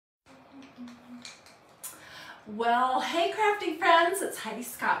Well, hey crafty friends, it's Hiedi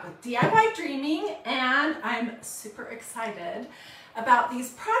Scott with DiyDreaming, and I'm super excited about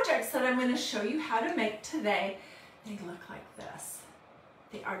these projects that I'm going to show you how to make today. They look like this.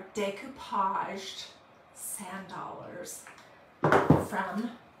 They are decoupaged sand dollars from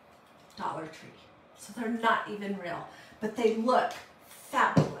Dollar Tree. So they're not even real, but they look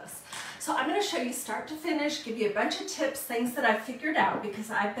fabulous. So I'm going to show you start to finish, give you a bunch of tips, things that I've figured out because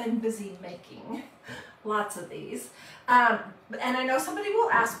I've been busy making lots of these. And I know somebody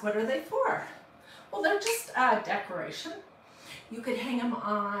will ask, what are they for? Well, they're just decoration. You could hang them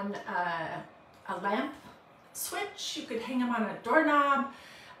on a lamp switch. You could hang them on a doorknob.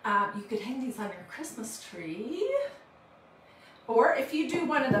 You could hang these on your Christmas tree. Or if you do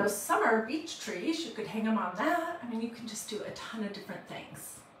one of those summer beach trees, you could hang them on that. I mean, you can just do a ton of different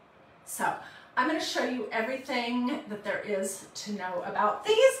things. So I'm going to show you everything that there is to know about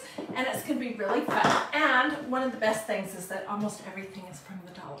these, and it's going to be really fun. And one of the best things is that almost everything is from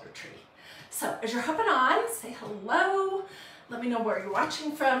the Dollar Tree. So as you're hopping on, say hello. Let me know where you're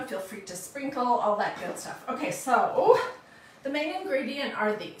watching from. Feel free to sprinkle, all that good stuff. Okay, so the main ingredient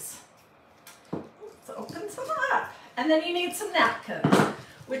are these. Let's open some up. And then you need some napkins,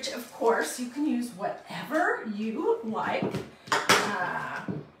 which of course you can use whatever you like.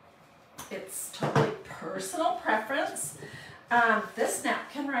 It's totally personal preference. This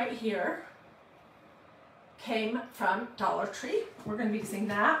napkin right here came from Dollar Tree. We're going to be using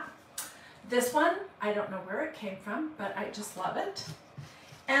that. This one, I don't know where it came from, but I just love it.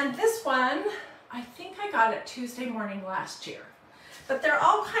 And this one, I think I got it Tuesday morning last year. But they're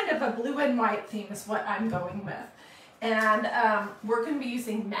all kind of a blue and white theme is what I'm going with. And we're going to be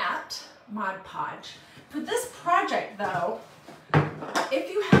using matte Mod Podge. For this project though,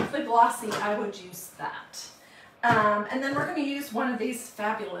 if you have the glossy, I would use that. And then we're going to use one of these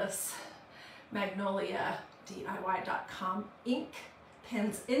fabulous MagnoliaDIY.com ink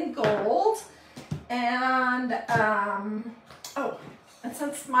pens in gold. And, and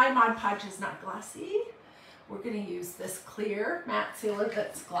since my Mod Podge is not glossy, we're going to use this clear matte sealer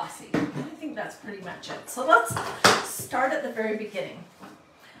that's glossy. I think that's pretty much it. So let's start at the very beginning.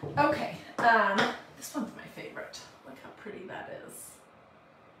 Okay, this one's my favorite. Look how pretty that is.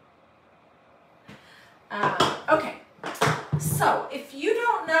 Okay, so if you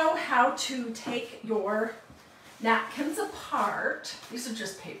don't know how to take your napkins apart, these are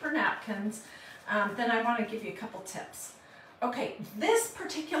just paper napkins, then I want to give you a couple tips. Okay, this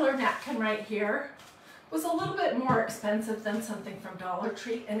particular napkin right here was a little bit more expensive than something from Dollar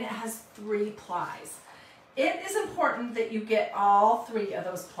Tree, and it has 3 plies. It is important that you get all 3 of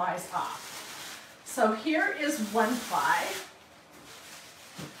those plies off. So here is 1 ply.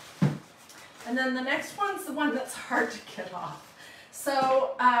 And then the next one's the one that's hard to get off.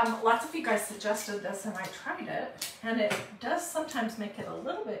 So lots of you guys suggested this and I tried it, and it does sometimes make it a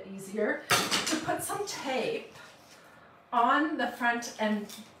little bit easier to put some tape on the front and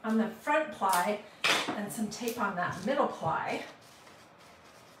on the front ply and some tape on that middle ply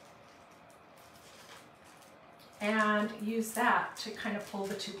and use that to kind of pull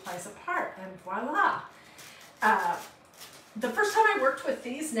the 2 plies apart, and voila. The first time I worked with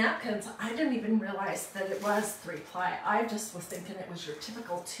these napkins, I didn't even realize that it was 3 ply. I just was thinking it was your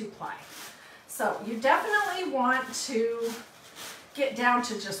typical 2 ply. So you definitely want to get down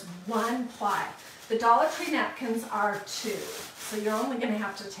to just 1 ply. The Dollar Tree napkins are 2, so you're only going to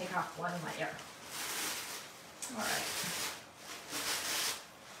have to take off 1 layer. All right.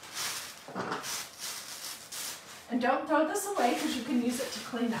 And don't throw this away because you can use it to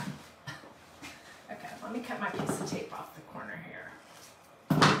clean up. Okay, let me cut my piece of tape off the corner here.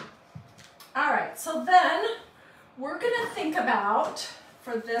 All right, so then we're going to think about,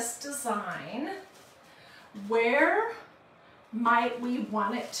 for this design, where might we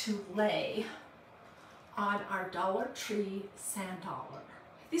want it to lay on our Dollar Tree sand dollar.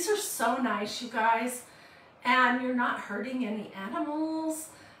 These are so nice, you guys, and you're not hurting any animals.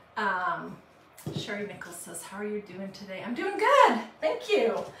 Sherry Nichols says, how are you doing today? I'm doing good, thank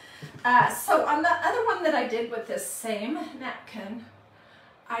you. So on the other one that I did with this same napkin,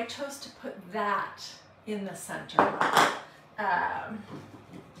 I chose to put that in the center. Let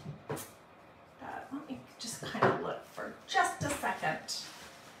me just kind of look for just a second.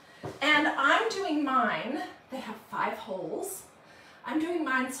 And I'm doing mine, they have 5 holes. I'm doing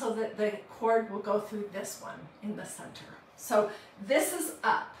mine so that the cord will go through this one in the center. So this is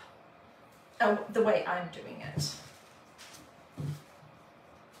up, the way I'm doing it.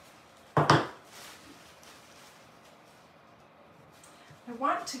 I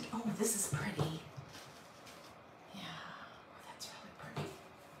want to, oh, this is pretty. Yeah, oh, that's really pretty.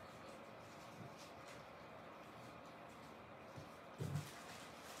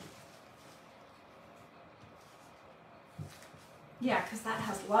 Yeah, because that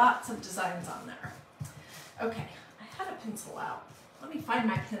has lots of designs on there. Okay, I had a pencil out. Let me find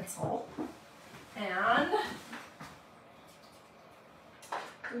my pencil. And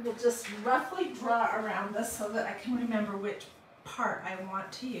we will just roughly draw around this so that I can remember which part I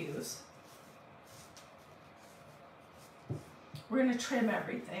want to use. We're going to trim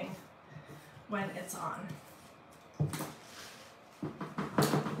everything when it's on.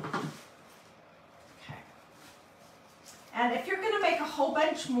 Okay. And if you're going to make a whole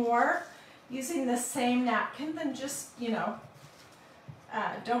bunch more using the same napkin, then just, you know,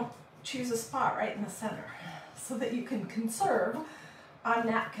 don't choose a spot right in the center so that you can conserve on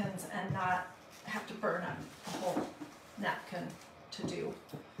napkins and not have to burn up a whole napkin to do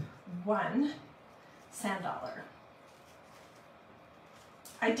one sand dollar.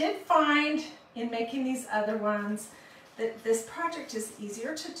 I did find in making these other ones that this project is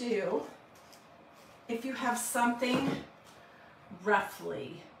easier to do if you have something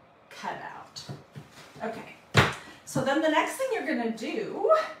roughly cut out. Okay, so then the next thing you're going to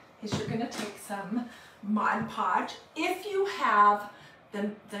do is you're going to take some Mod Podge. If you have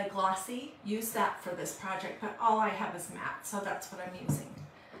the glossy, use that for this project, but all I have is matte, so that's what I'm using.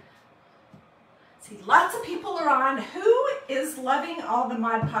 See, lots of people are on. Who is loving all the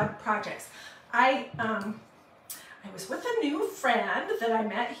Mod Podge projects? I was with a new friend that I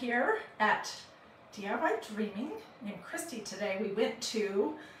met here at DiyDreaming named Christy today. We went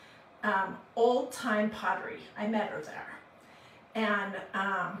to Old Time Pottery. I met her there. And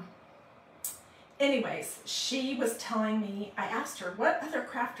anyways, she was telling me, I asked her, what other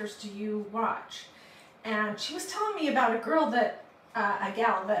crafters do you watch? And she was telling me about a girl that, a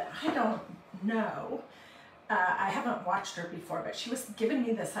gal that I don't know. I haven't watched her before, but she was giving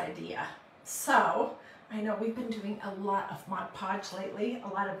me this idea. So I know we've been doing a lot of Mod Podge lately, a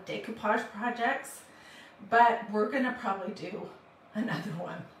lot of decoupage projects, but we're gonna probably do another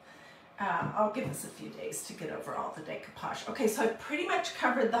one. I'll give us a few days to get over all the decoupage. Okay, so I pretty much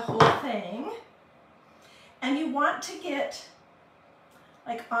covered the whole thing. And you want to get,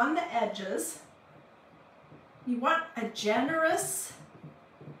 like on the edges, you want a generous,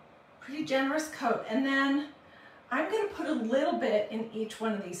 pretty generous coat. And then I'm going to put a little bit in each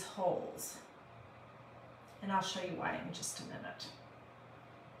one of these holes. And I'll show you why in just a minute.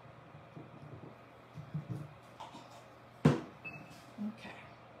 Okay.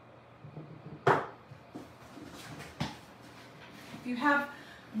 If you have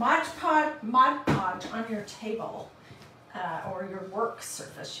Mod Podge on your table or your work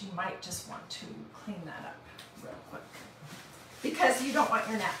surface, you might just want to clean that up real quick because you don't want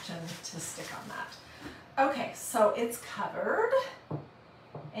your napkin to stick on that. Okay, so it's covered,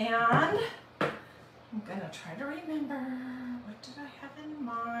 and I'm gonna try to remember, what did I have in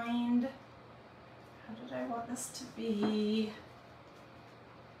mind? How did I want this to be?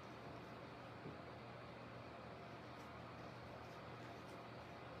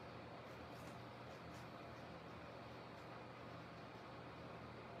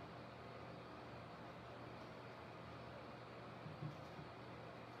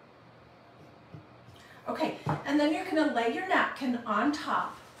 Okay, and then you're going to lay your napkin on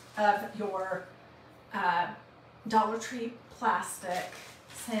top of your Dollar Tree plastic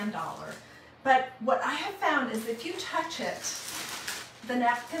sand dollar. But what I have found is if you touch it, the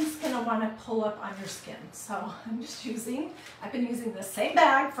napkin's going to want to pull up on your skin. So I'm just using, I've been using the same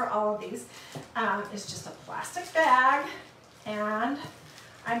bag for all of these. It's just a plastic bag, and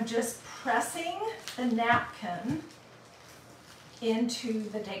I'm just pressing the napkin into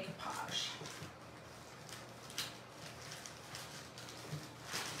the decoupage.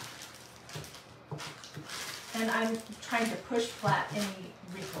 And I'm trying to push flat any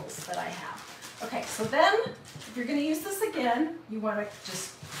wrinkles that I have. Okay, so then if you're going to use this again, you want to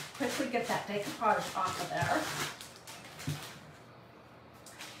just quickly get that decoupage off of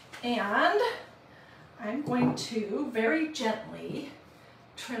there. And I'm going to very gently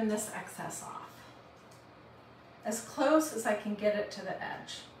trim this excess off, as close as I can get it to the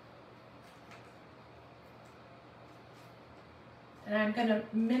edge. And I'm going to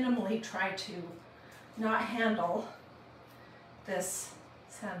minimally try to not handle this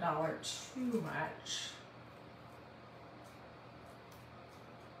sand dollar too much.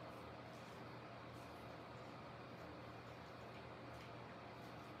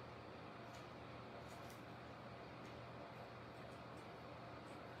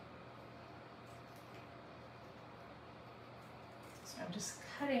 So I'm just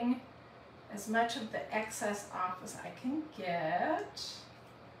cutting as much of the excess off as I can get.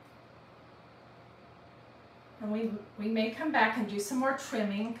 And we may come back and do some more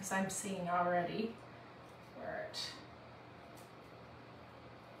trimming because I'm seeing already where it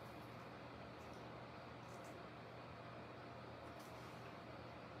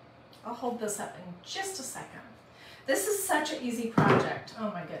I'll hold this up in just a second. This is such an easy project.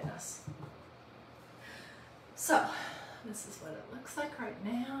 Oh my goodness. So this is what it looks like right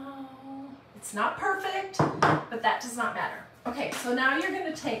now. It's not perfect, but that does not matter. Okay, so now you're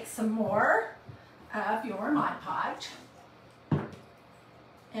going to take some more of your Mod Podge.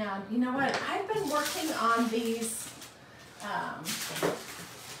 And you know what? I've been working on these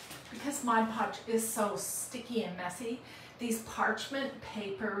because Mod Podge is so sticky and messy. These parchment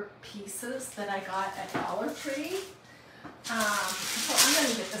paper pieces that I got at Dollar Tree. So I'm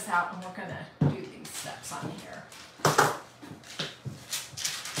going to get this out and we're going to do these steps on here.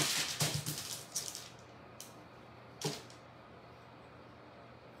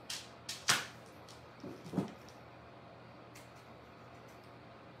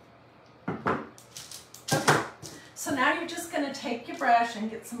 Okay, so now you're just going to take your brush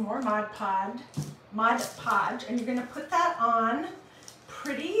and get some more Mod Podge, and you're going to put that on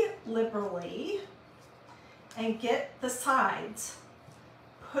pretty liberally and get the sides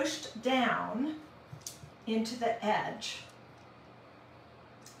pushed down into the edge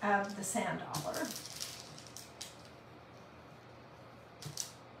of the sand dollar.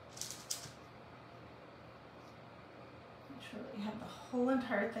 Make sure that you have the whole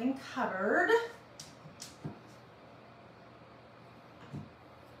entire thing covered.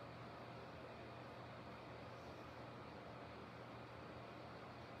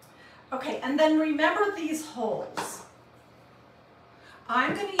 Okay, and then remember these holes.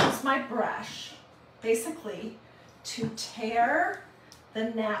 I'm going to use my brush basically to tear the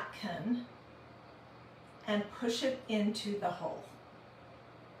napkin and push it into the hole.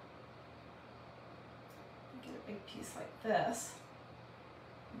 Get a big piece like this.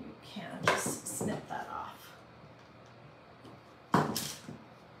 You can just snip that off.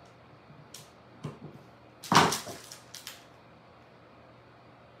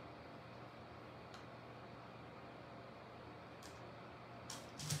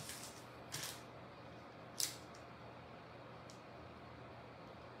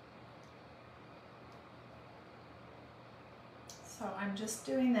 So I'm just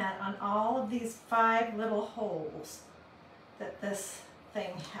doing that on all of these 5 little holes that this thing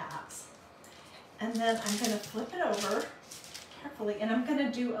has. And then I'm going to flip it over carefully, and I'm going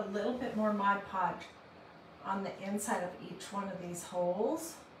to do a little bit more Mod Podge on the inside of each one of these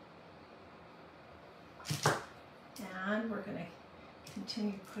holes. And we're going to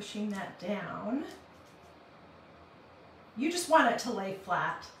continue pushing that down. You just want it to lay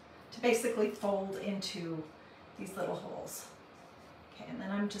flat, to basically fold into these little holes. Okay, and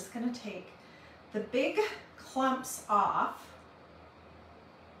then I'm just going to take the big clumps off.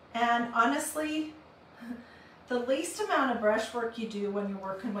 And honestly, the least amount of brushwork you do when you're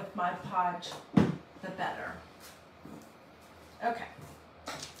working with Mod Podge, the better. Okay,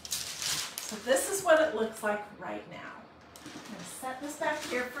 so this is what it looks like right now. I'm going to set this back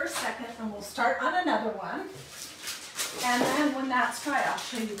here for a second and we'll start on another one. And then when that's dry, I'll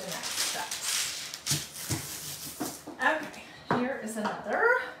show you the next steps. Okay, here is another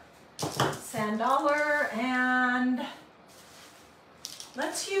sand dollar, and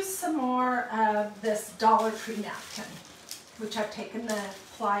let's use some more of this Dollar Tree napkin, which I've taken the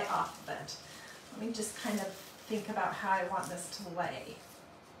ply off of it. Let me just kind of think about how I want this to lay.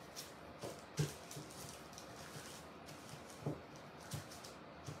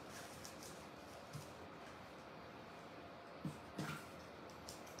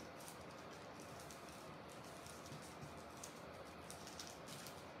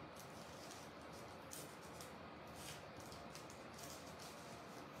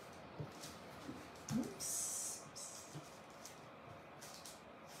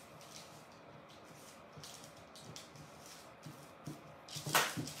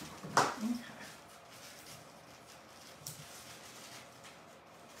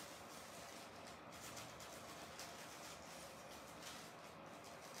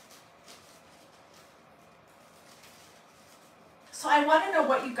 So I want to know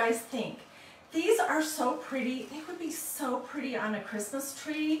what you guys think. These are so pretty. They would be so pretty on a Christmas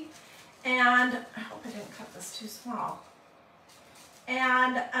tree. And I hope I didn't cut this too small.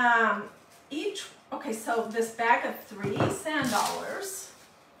 And okay, so this bag of 3 sand dollars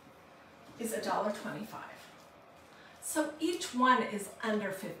is $1.25. So each one is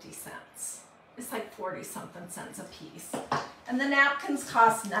under 50 cents. It's like 40-something cents a piece. And the napkins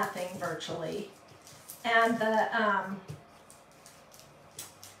cost nothing virtually. And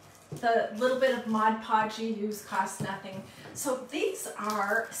the little bit of Mod Podge you use costs nothing. So these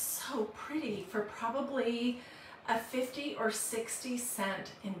are so pretty for probably a 50 or 60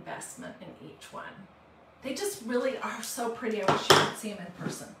 cent investment in each one. They just really are so pretty. I wish you could see them in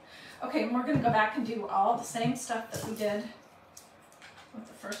person. Okay, and we're going to go back and do all the same stuff that we did with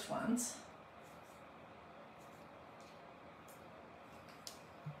the first ones.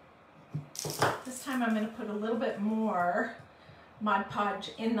 This time I'm going to put a little bit more Mod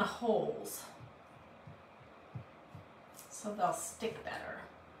Podge in the holes so they'll stick better.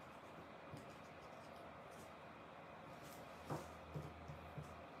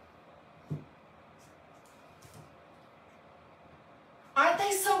 Aren't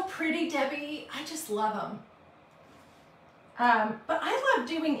they so pretty, Debbie? I just love them. But I love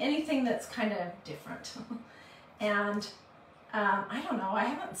doing anything that's kind of different. And I don't know, I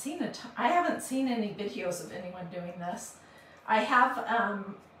haven't seen any videos of anyone doing this. I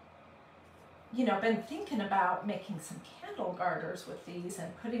have, you know, been thinking about making some candle garters with these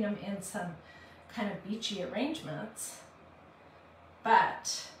and putting them in some kind of beachy arrangements.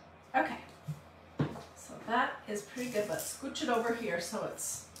 But, okay. So that is pretty good. Let's scooch it over here so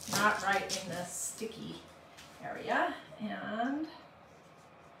it's not right in the sticky area. And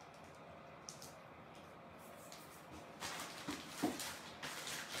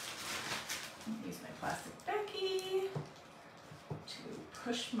use my plastic Becky to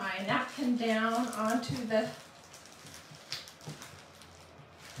push my napkin down onto the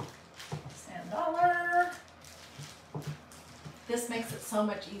sand dollar. This makes it so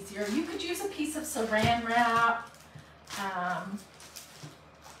much easier. You could use a piece of saran wrap,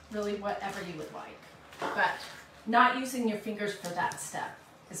 really whatever you would like, but not using your fingers for that step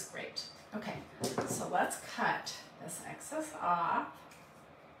is great. Okay, so let's cut this excess off.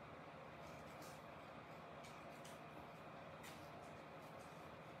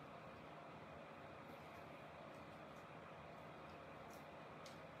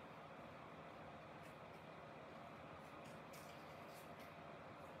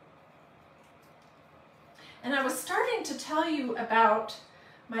 And I was starting to tell you about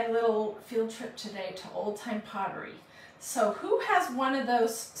my little field trip today to Old Time Pottery. So who has one of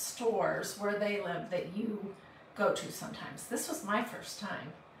those stores where they live that you go to sometimes? This was my first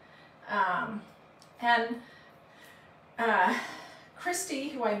time. Christy,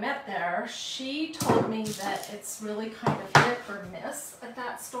 who I met there, she told me that it's really kind of hit or miss at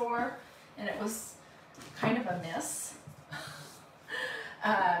that store. And it was kind of a miss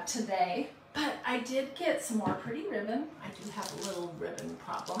today. But I did get some more pretty ribbon. I do have a little ribbon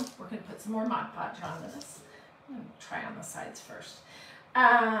problem. We're going to put some more Mod Podge on this. I'm going to try on the sides first.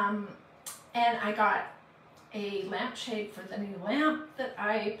 And I got a lampshade for the new lamp that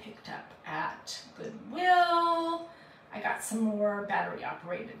I picked up at Goodwill. I got some more battery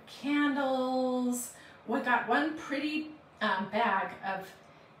operated candles. I got one pretty bag of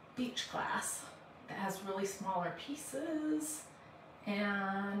beach glass that has really smaller pieces.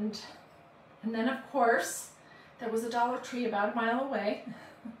 And then, of course, there was a Dollar Tree about a mile away.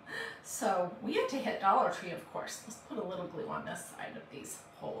 So we had to hit Dollar Tree, of course. Let's put a little glue on this side of these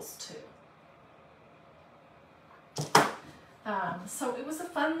holes, too. So it was a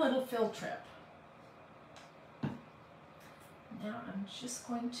fun little field trip. Now I'm just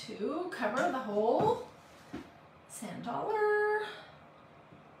going to cover the whole sand dollar.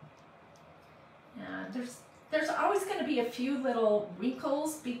 And there's always going to be a few little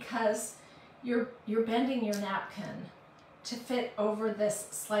wrinkles because you're bending your napkin to fit over this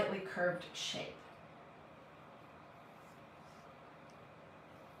slightly curved shape.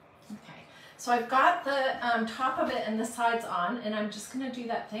 Okay, so I've got the top of it and the sides on, and I'm just going to do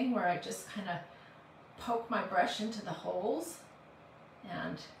that thing where I just kind of poke my brush into the holes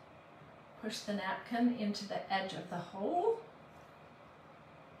and push the napkin into the edge of the hole.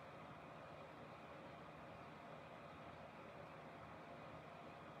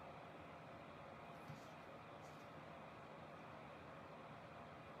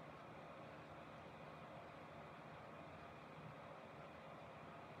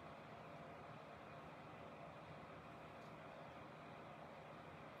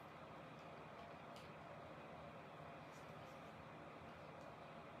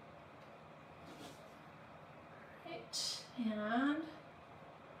 And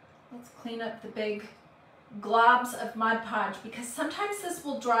let's clean up the big globs of Mod Podge because sometimes this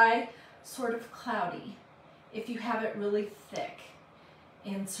will dry sort of cloudy if you have it really thick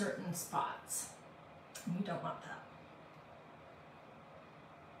in certain spots. And you don't want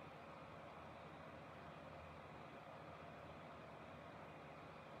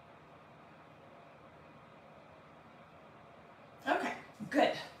that. Okay,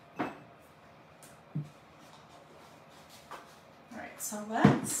 good. So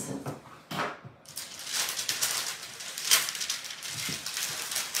let's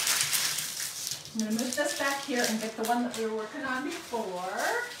going to move this back here and get the one that we were working on before.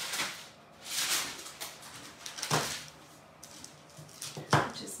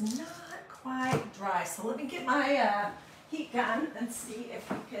 Which is not quite dry. So let me get my heat gun and see if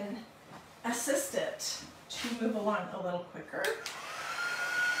we can assist it to move along a little quicker.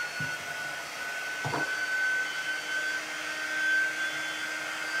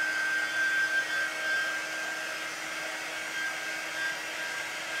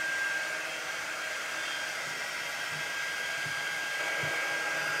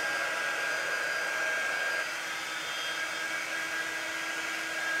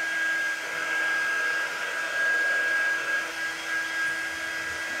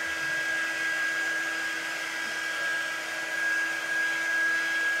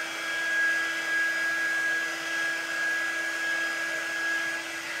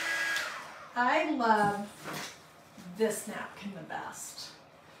 I love this napkin the best.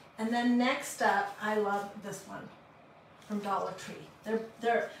 And then next up, I love this one from Dollar Tree.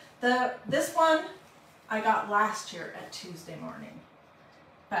 This one I got last year at Tuesday morning.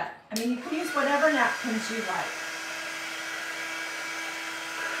 But, I mean, you can use whatever napkins you like.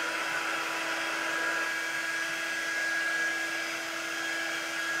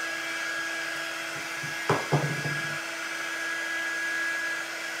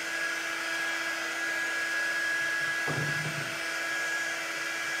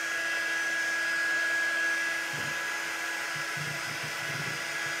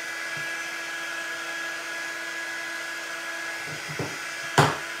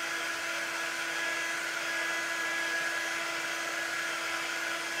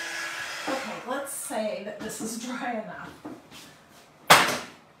 Let's say that this is dry enough.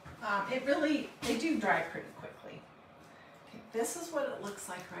 They do dry pretty quickly. Okay, this is what it looks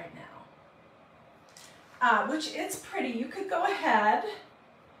like right now. Which it's pretty. You could go ahead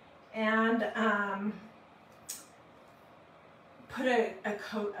and put a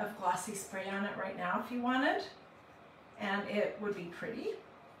coat of glossy spray on it right now if you wanted, and it would be pretty.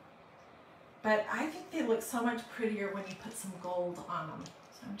 But I think they look so much prettier when you put some gold on them.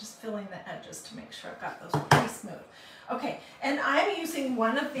 I'm just filling the edges to make sure I've got those pretty smooth. Okay, and I'm using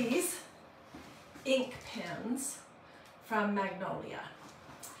one of these ink pens from Magnolia.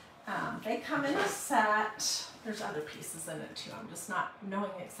 They come in a set. There's other pieces in it too. I'm just not knowing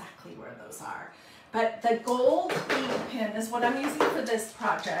exactly where those are. But the gold ink pen is what I'm using for this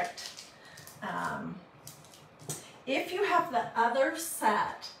project. If you have the other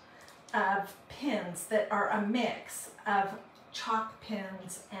set of pens that are a mix of chalk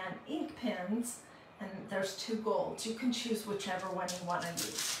pens and ink pens, and there's two golds, you can choose whichever one you want to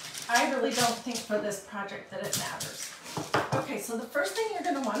use. I really don't think for this project that it matters. Okay, so the first thing you're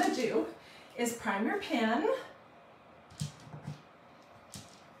going to want to do is prime your pen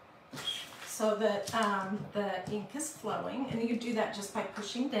so that the ink is flowing, and you can do that just by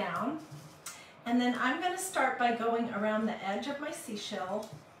pushing down. And then I'm going to start by going around the edge of my seashell.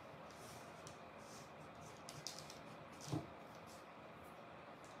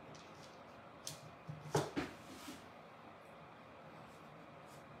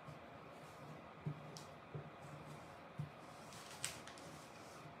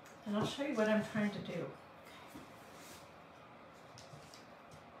 And I'll show you what I'm trying to do.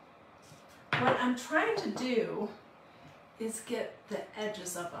 What I'm trying to do is get the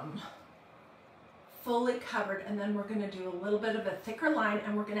edges of them fully covered, and then we're going to do a little bit of a thicker line,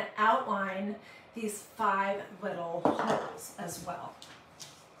 and we're going to outline these 5 little holes as well.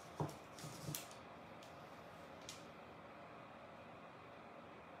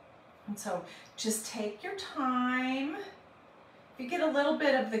 And so just take your time. If you get a little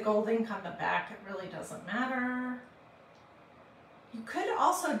bit of the gold ink on the back, it really doesn't matter. You could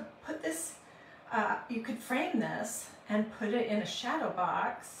also put this, you could frame this and put it in a shadow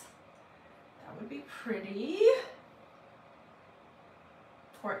box. That would be pretty.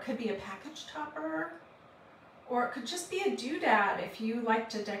 Or it could be a package topper. Or it could just be a doodad if you like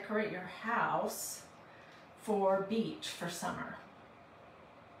to decorate your house for beach for summer.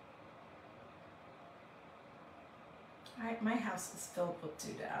 My house is filled with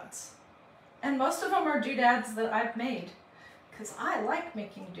doodads. And most of them are doodads that I've made because I like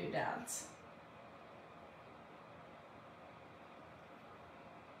making doodads.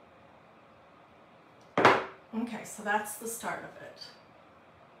 Okay, so that's the start of it.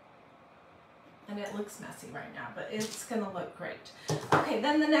 And it looks messy right now, but it's going to look great. Okay,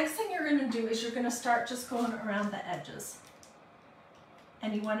 then the next thing you're going to do is you're going to start just going around the edges.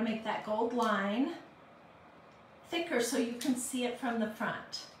 And you want to make that gold line thicker so you can see it from the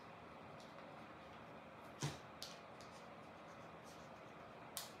front.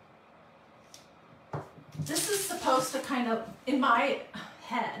 kind of, in my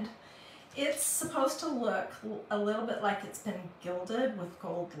head, it's supposed to look a little bit like it's been gilded with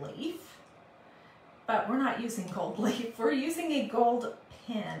gold leaf, but we're not using gold leaf. We're using a gold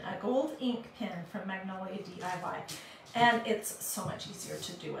pen, a gold ink pen from Magnolia DIY. And it's so much easier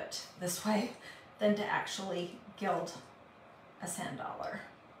to do it this way than to actually gild a sand dollar.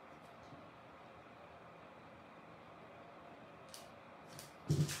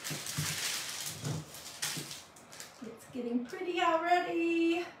 It's getting pretty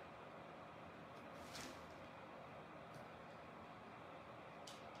already.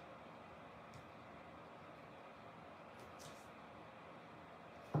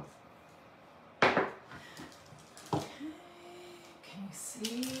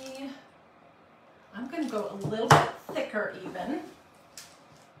 See, I'm going to go a little bit thicker even.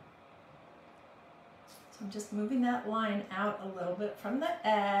 So I'm just moving that line out a little bit from the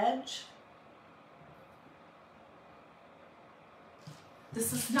edge.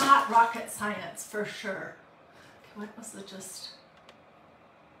 This is not rocket science for sure. Okay, what was it just?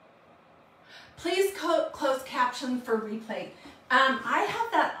 Please close caption for replay. I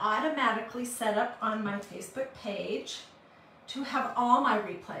have that automatically set up on my Facebook page to have all my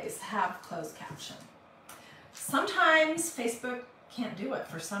replays have closed caption. Sometimes Facebook can't do it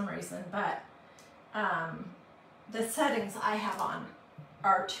for some reason, but the settings I have on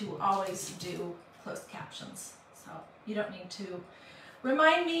are to always do closed captions. So you don't need to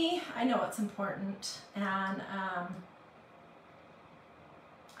remind me. I know it's important. And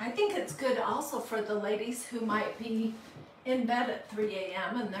I think it's good also for the ladies who might be in bed at 3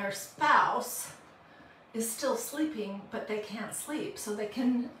 a.m. and their spouse is still sleeping, but they can't sleep. So they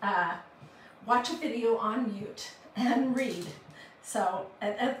can watch a video on mute and read. So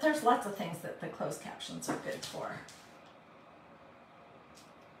there's lots of things that the closed captions are good for.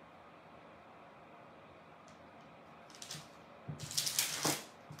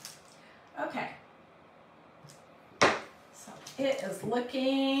 Okay. So it is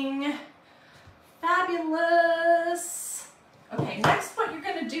looking fabulous. Okay, next what you're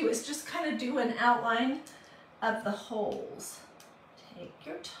going to do is just kind of do an outline of the holes. Take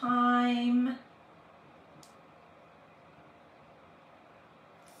your time.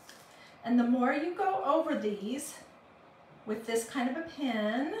 And the more you go over these with this kind of a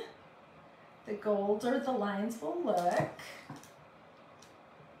pen, the golder the lines will look.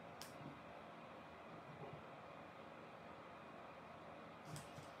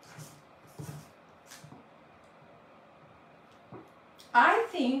 I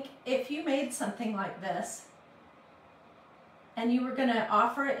think if you made something like this and you were going to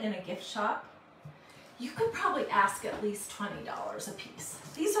offer it in a gift shop, you could probably ask at least $20 a piece.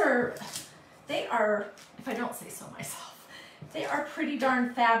 They are, if I don't say so myself, they are pretty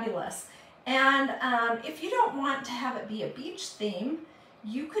darn fabulous. And if you don't want to have it be a beach theme,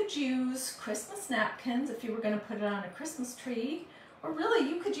 you could use Christmas napkins if you were going to put it on a Christmas tree, or really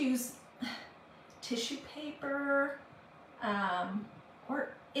you could use tissue paper, or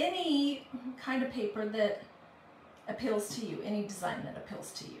any kind of paper that appeals to you, any design that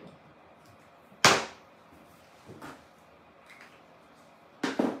appeals to you.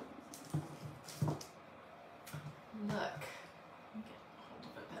 Look, let me get a hold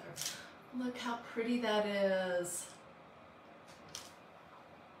of it better. Look how pretty that is.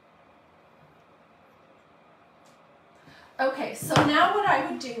 Okay, so now what I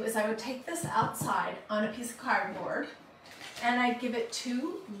would do is I would take this outside on a piece of cardboard and I'd give it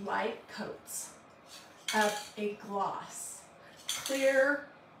 2 light coats of a gloss. Clear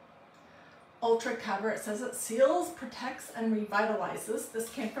Ultra Cover. It says it seals, protects, and revitalizes. This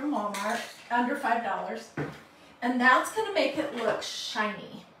came from Walmart, under $5. And that's going to make it look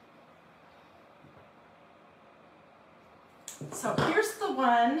shiny. So here's the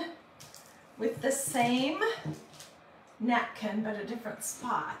one with the same napkin, but a different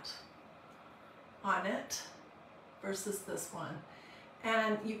spot on it versus this one.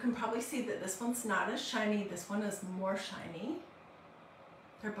 And you can probably see that this one's not as shiny. This one is more shiny.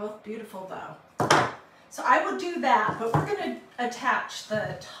 They're both beautiful though. So I will do that, but we're going to attach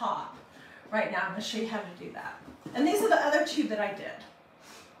the top right now. I'm going to show you how to do that. And these are the other 2 that I did.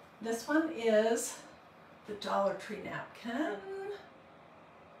 This one is the Dollar Tree napkin.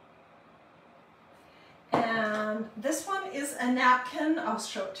 And this one is a napkin. I'll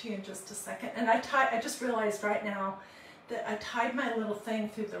show it to you in just a second. And I just realized right now that I tied my little thing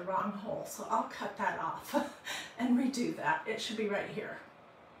through the wrong hole. So I'll cut that off and redo that. It should be right here.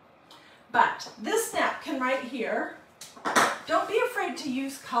 But this napkin right here, don't be afraid to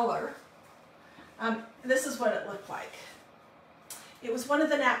use color. This is what it looked like. It was one of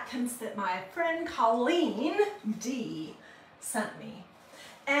the napkins that my friend Colleen D sent me.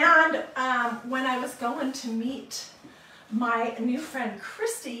 And when I was going to meet my new friend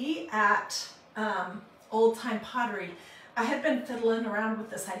Christy at Old Time Pottery, I had been fiddling around with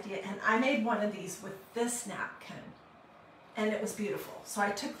this idea, and I made one of these with this napkin, and it was beautiful. So I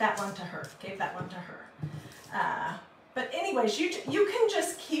took that one to her, gave that one to her. But anyways, you can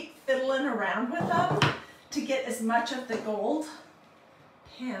just keep fiddling around with them to get as much of the gold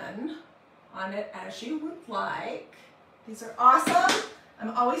pin on it as you would like. These are awesome.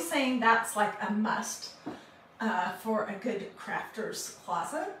 I'm always saying that's like a must for a good crafter's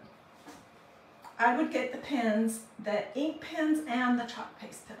closet. I would get the pins, the ink pins and the chalk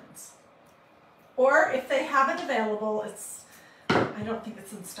paste pins. Or if they have it available, I don't think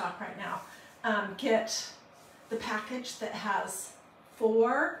it's in stock right now, get the package that has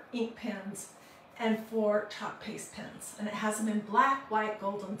 4 ink pins and 4 chalk paste pins. And it has them in black, white,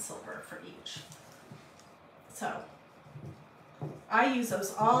 gold, and silver for each. So I use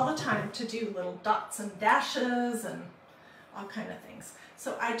those all the time to do little dots and dashes and all kind of things.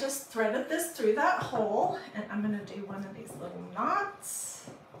 So I just threaded this through that hole, and I'm going to do one of these little knots.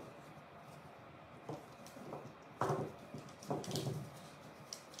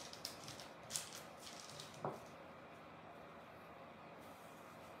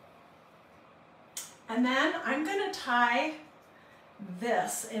 And then I'm going to tie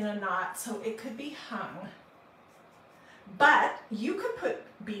this in a knot so it could be hung. But you could put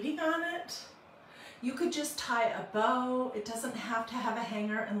beading on it. You could just tie a bow. It doesn't have to have a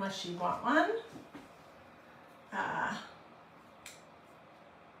hanger unless you want one. I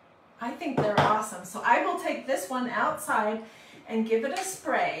think they're awesome. So I will take this one outside and give it a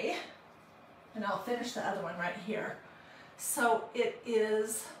spray. And I'll finish the other one right here. So it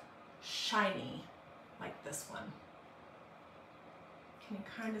is shiny like this one. Can you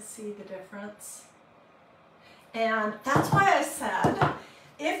kind of see the difference? And that's why I said,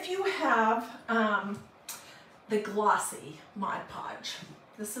 if you have the glossy Mod Podge,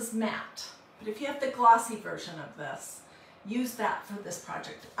 this is matte, but if you have the glossy version of this, use that for this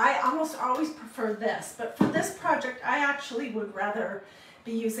project. I almost always prefer this, but for this project, I actually would rather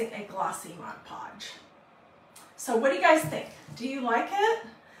be using a glossy Mod Podge. So what do you guys think? Do you like it?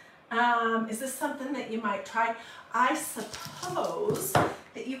 Is this something that you might try? I suppose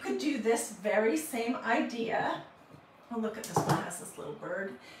that you could do this very same idea. Oh, look at this one, has this little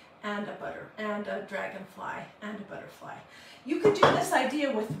bird and a dragonfly and a butterfly. You could do this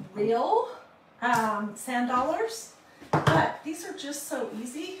idea with real sand dollars, but these are just so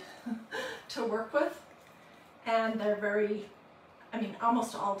easy to work with, and they're very, I mean,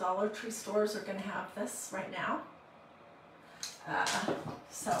 almost all Dollar Tree stores are going to have this right now.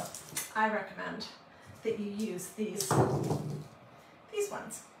 So I recommend that you use these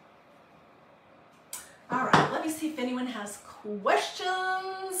ones. All right, let me see if anyone has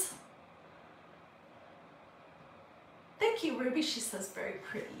questions. Thank you, Ruby. She says very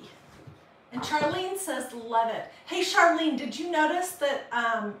pretty. And Charlene says love it. Hey, Charlene, did you notice that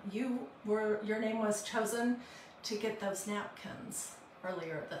your name was chosen to get those napkins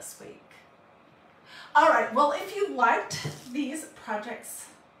earlier this week? All right, well, if you liked these projects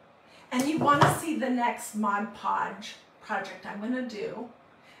and you want to see the next Mod Podge project I'm going to do,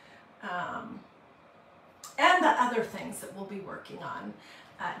 and the other things that we'll be working on,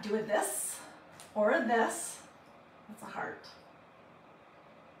 do a this or a this, that's a heart,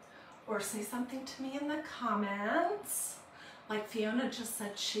 or say something to me in the comments. Like Fiona just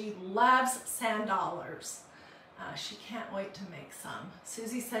said, she loves sand dollars. She can't wait to make some.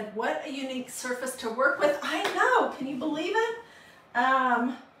 Susie said, what a unique surface to work with. I know, can you believe it?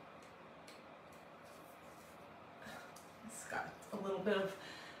 It's got a little bit of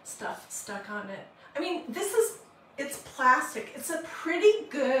stuff stuck on it. I mean, it's plastic. It's a pretty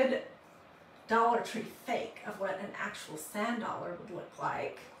good Dollar Tree fake of what an actual sand dollar would look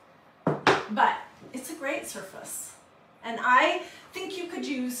like. But it's a great surface. And I think you could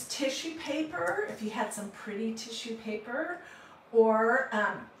use tissue paper if you had some pretty tissue paper, or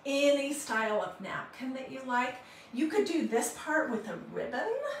any style of napkin that you like. You could do this part with a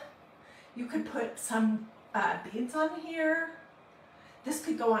ribbon. You could put some beads on here. This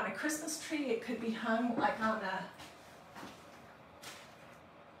could go on a Christmas tree. It could be hung like on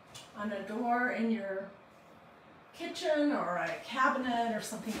a door in your kitchen or a cabinet or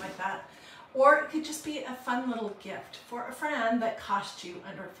something like that. Or it could just be a fun little gift for a friend that cost you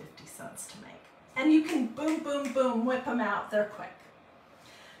under 50 cents to make. And you can boom, boom, boom, whip them out. They're quick.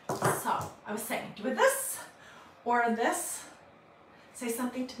 So I was saying, do this or this. Say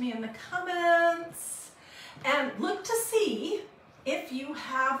something to me in the comments. And look to see if you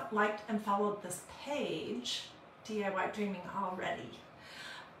have liked and followed this page, DIY Dreaming, already,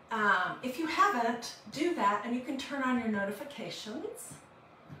 if you haven't, do that, and you can turn on your notifications.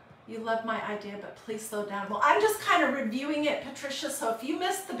 You love my idea, but please slow down. Well, I'm just kind of reviewing it, Patricia, so if you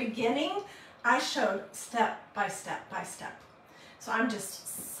missed the beginning, I showed step by step by step. So I'm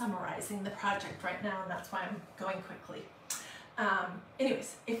just summarizing the project right now, and that's why I'm going quickly.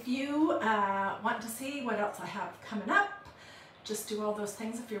 Anyways, if you want to see what else I have coming up, just do all those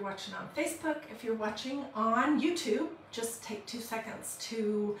things. If you're watching on Facebook, if you're watching on YouTube, just take 2 seconds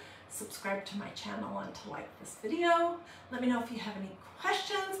to subscribe to my channel and to like this video. Let me know if you have any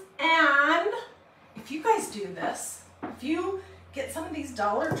questions. And if you guys do this, if you get some of these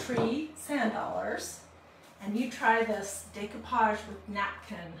Dollar Tree sand dollars and you try this decoupage with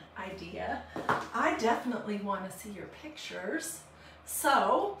napkin idea, I definitely want to see your pictures.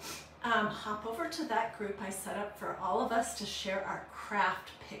 So hop over to that group I set up for all of us to share our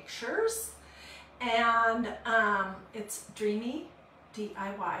craft pictures. And it's Dreamy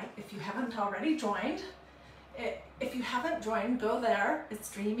DIY. If you haven't already joined, if you haven't joined, go there.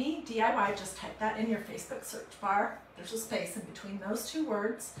 It's Dreamy DIY. Just type that in your Facebook search bar. There's a space in between those 2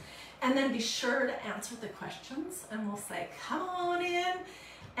 words. And then be sure to answer the questions, and we'll say, come on in.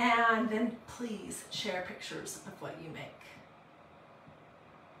 And then please share pictures of what you make.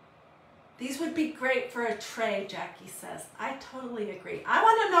 These would be great for a tray, Jackie says. I totally agree. I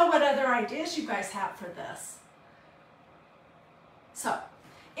want to know what other ideas you guys have for this. So,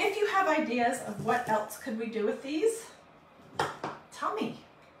 if you have ideas of what else could we do with these, tell me.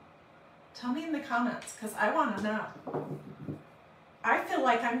 Tell me in the comments, because I want to know. I feel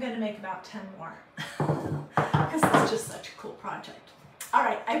like I'm going to make about 10 more, because it's just such a cool project. All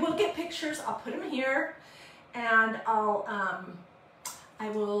right, I will get pictures. I'll put them here, and I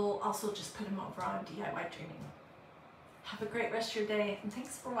will also just put them over on DIY Dreaming. Have a great rest of your day, and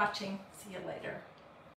thanks for watching. See you later.